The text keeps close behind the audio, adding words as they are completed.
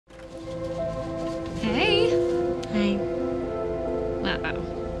Hey. Hi. Wow.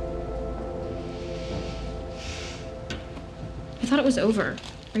 I thought it was over.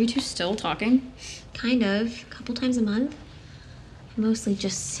 Are you two still talking? Kind of. A couple times a month. I mostly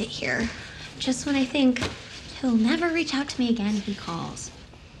just sit here. Just when I think he'll never reach out to me again, he calls.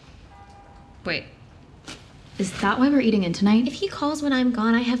 Wait. Is that why we're eating in tonight? If he calls when I'm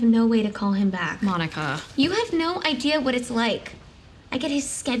gone, I have no way to call him back. Monica. You have no idea what it's like. I get his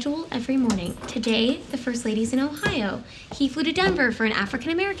schedule every morning. Today, the First Lady's in Ohio. He flew to Denver for an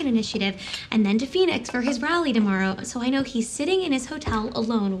African American initiative, and then to Phoenix for his rally tomorrow. So I know he's sitting in his hotel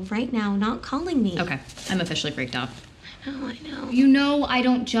alone right now, not calling me. Okay, I'm officially freaked out. I know. You know I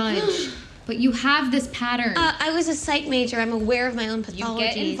don't judge, but you have this pattern. I was a psych major. I'm aware of my own pathologies. You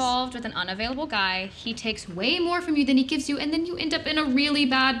get involved with an unavailable guy, he takes way more from you than he gives you, and then you end up in a really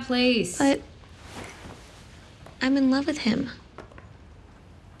bad place. But I'm in love with him.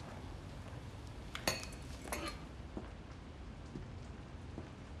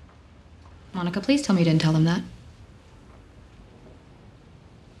 Monica, please tell me you didn't tell him that.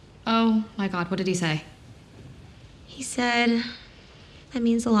 Oh my God, what did he say? He said, that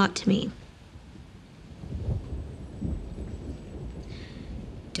means a lot to me.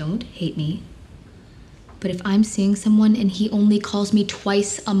 Don't hate me, but if I'm seeing someone and he only calls me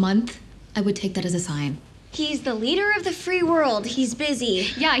twice a month, I would take that as a sign. He's the leader of the free world. He's busy.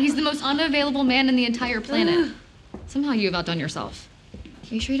 Yeah, he's the most unavailable man on the entire planet. Somehow you've outdone yourself.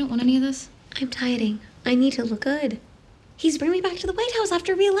 Are you sure you don't want any of this? I'm dieting. I need to look good. He's bringing me back to the White House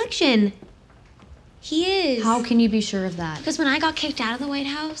after re-election. He is. How can you be sure of that? Because when I got kicked out of the White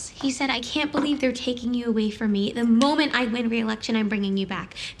House, he said, I can't believe they're taking you away from me. The moment I win re-election, I'm bringing you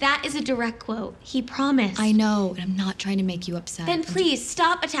back. That is a direct quote. He promised. I know, and I'm not trying to make you upset. Then please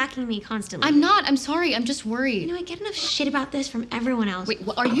stop attacking me constantly. I'm not. I'm sorry. I'm just worried. You know, I get enough shit about this from everyone else. Wait,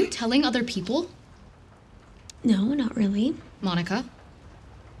 are you telling other people? No, not really. Monica?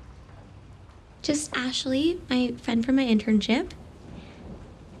 Just Ashley, my friend from my internship.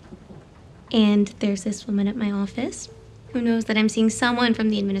 And there's this woman at my office who knows that I'm seeing someone from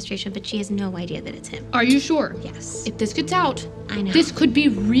the administration, but she has no idea that it's him. Are you sure? Yes. If this gets out, I know. this could be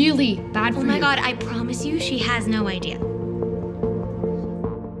really bad for you. Oh my God, I promise you she has no idea.